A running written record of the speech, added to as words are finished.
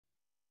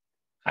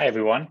Hi,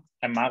 everyone.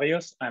 I'm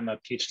Marius. I'm a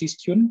PhD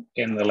student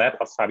in the lab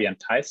of Fabian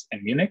Theis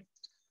in Munich,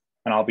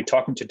 and I'll be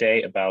talking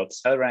today about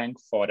CellRank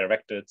for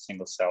directed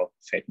single-cell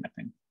fate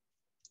mapping.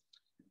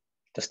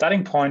 The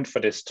starting point for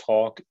this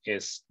talk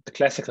is the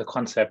classical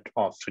concept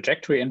of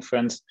trajectory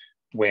inference,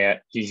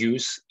 where you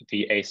use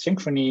the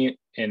asynchrony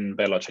in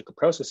biological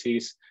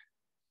processes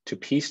to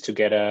piece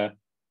together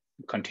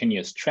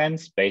continuous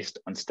trends based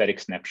on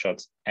static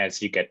snapshots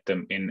as you get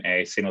them in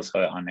a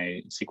single-cell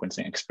RNA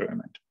sequencing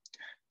experiment.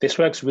 This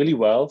works really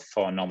well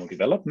for normal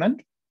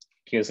development.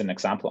 Here's an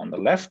example on the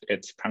left.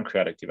 It's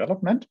pancreatic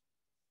development,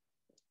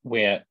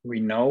 where we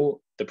know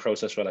the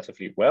process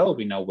relatively well.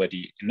 We know where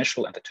the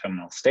initial and the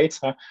terminal states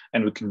are,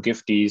 and we can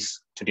give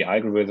these to the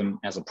algorithm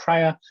as a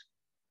prior,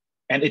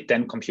 and it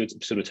then computes a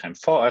pseudotime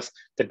for us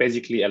that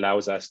basically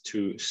allows us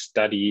to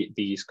study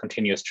these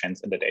continuous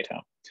trends in the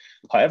data.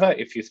 However,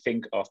 if you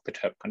think of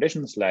perturbed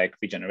conditions like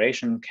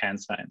regeneration,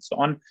 cancer, and so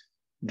on,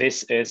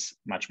 this is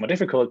much more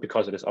difficult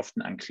because it is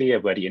often unclear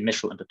where the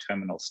initial and the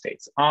terminal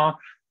states are,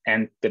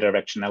 and the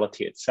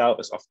directionality itself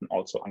is often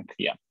also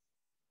unclear.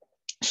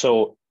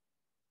 So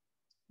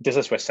this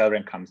is where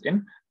CellRank comes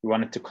in. We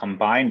wanted to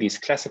combine these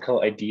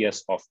classical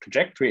ideas of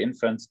trajectory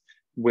inference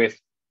with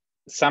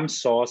some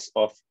source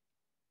of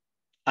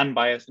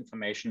unbiased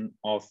information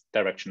of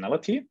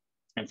directionality.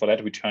 And for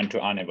that, we turn to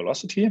RNA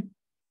velocity,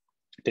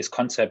 this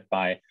concept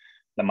by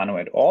Lamano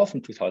et al.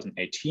 From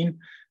 2018,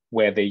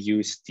 where they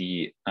use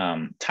the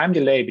time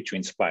delay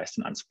between spliced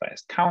and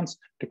unspliced counts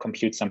to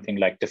compute something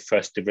like the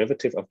first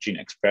derivative of gene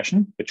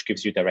expression, which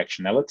gives you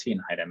directionality in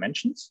high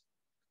dimensions.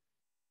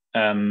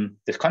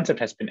 This concept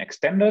has been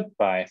extended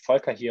by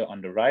Volker here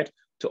on the right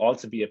to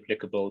also be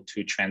applicable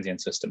to transient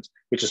systems,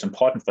 which is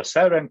important for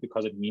CellRank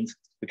because it means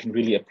we can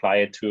really apply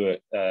it to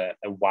a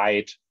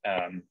wide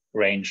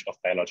range of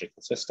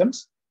biological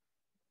systems.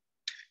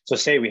 So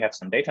say we have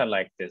some data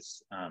like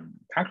this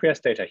pancreas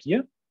data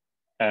here.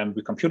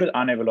 We computed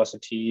RNA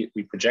velocity,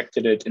 we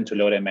projected it into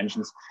low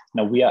dimensions.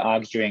 Now we are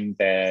arguing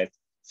that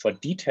for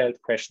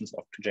detailed questions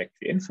of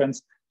trajectory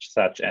inference,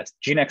 such as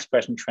gene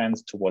expression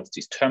trends towards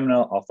these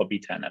terminal alpha,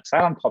 beta, and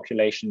epsilon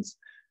populations,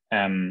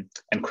 and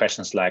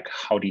questions like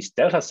how these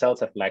delta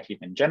cells have likely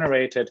been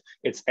generated,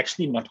 it's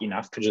actually not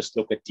enough to just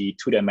look at the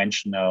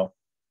two-dimensional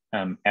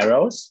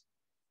arrows,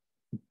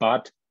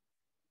 but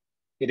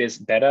it is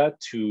better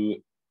to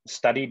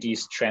study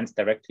these trends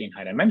directly in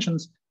high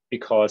dimensions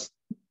because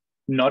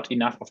not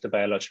enough of the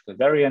biological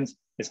variance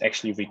is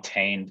actually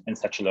retained in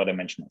such a low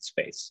dimensional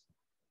space.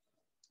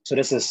 So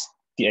this is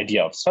the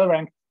idea of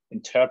CellRank,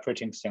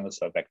 interpreting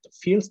single-cell vector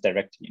fields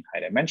directly in high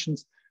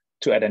dimensions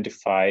to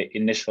identify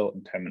initial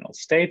and terminal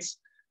states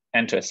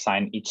and to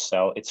assign each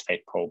cell its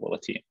fate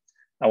probability.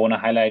 I want to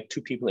highlight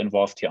two people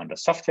involved here on the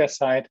software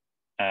side,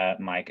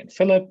 Mike and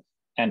Philip,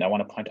 and I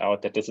want to point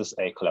out that this is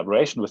a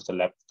collaboration with the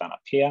lab of Dana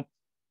Peer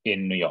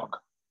in New York.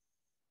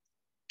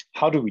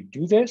 How do we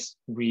do this?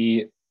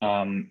 We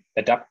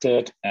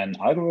adapted an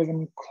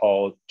algorithm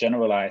called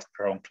generalized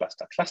Perron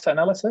cluster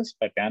analysis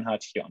by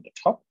Bernhard here on the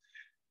top,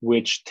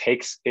 which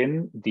takes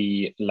in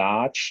the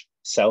large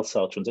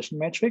cell-cell transition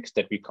matrix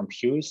that we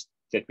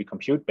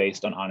compute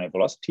based on RNA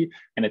velocity,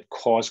 and it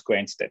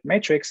coarse-grained state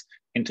matrix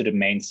into the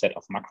main set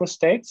of macro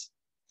states.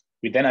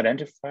 We then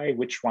identify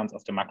which ones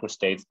of the macro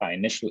states are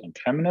initial and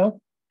terminal,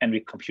 and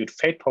we compute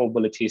fate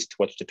probabilities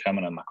towards the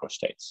terminal macro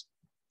states.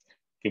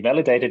 We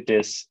validated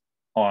this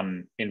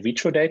on in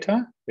vitro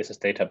data. This is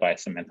data by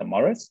Samantha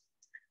Morris,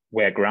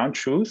 where ground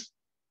truth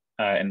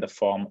in the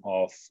form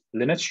of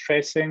lineage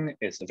tracing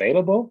is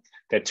available.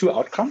 There are two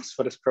outcomes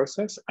for this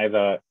process,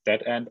 either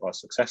dead end or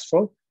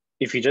successful.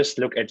 If you just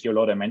look at your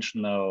low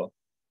dimensional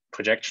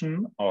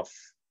projection of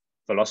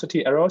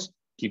velocity arrows,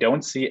 you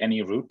don't see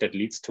any route that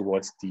leads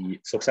towards the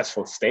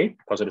successful state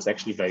because it is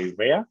actually very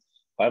rare.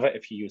 However,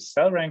 if you use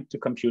CellRank to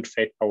compute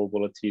fate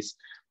probabilities,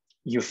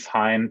 you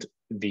find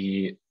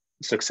the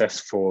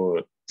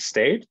successful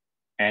state,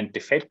 and the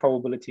fate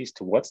probabilities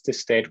towards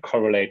this state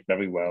correlate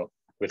very well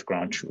with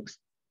ground truth.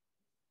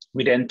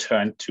 We then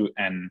turn to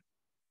an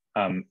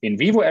in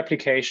vivo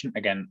application,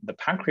 again, the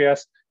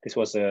pancreas. This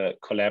was a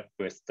collab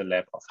with the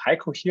lab of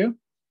Heiko here.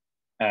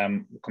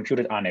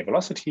 Computed RNA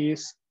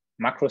velocities,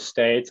 macro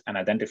states, and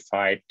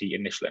identified the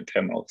initial and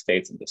terminal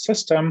states in the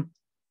system.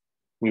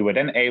 We were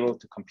then able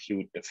to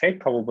compute the fate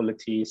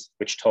probabilities,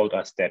 which told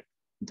us that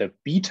the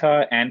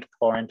beta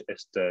endpoint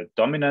is the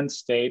dominant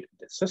state in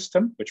the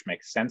system, which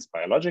makes sense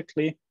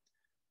biologically.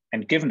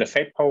 And given the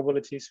fate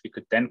probabilities, we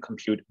could then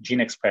compute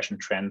gene expression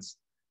trends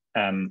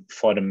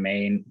for the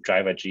main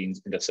driver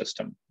genes in the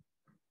system.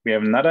 We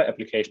have another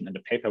application in the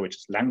paper, which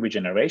is lung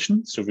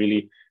regeneration. So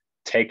really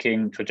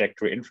taking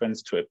trajectory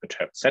inference to a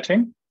perturbed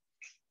setting.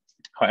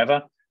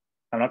 However,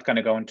 I'm not going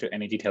to go into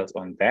any details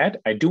on that.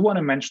 I do want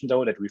to mention,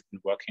 though, that we've been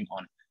working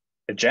on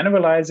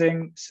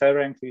generalizing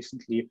CellRank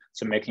recently,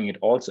 so making it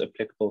also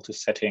applicable to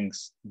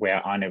settings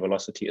where RNA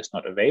velocity is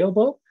not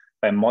available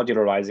by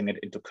modularizing it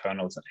into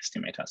kernels and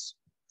estimators.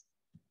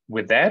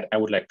 With that, I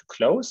would like to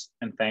close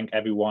and thank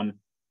everyone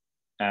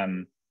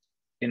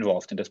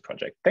involved in this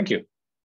project. Thank you.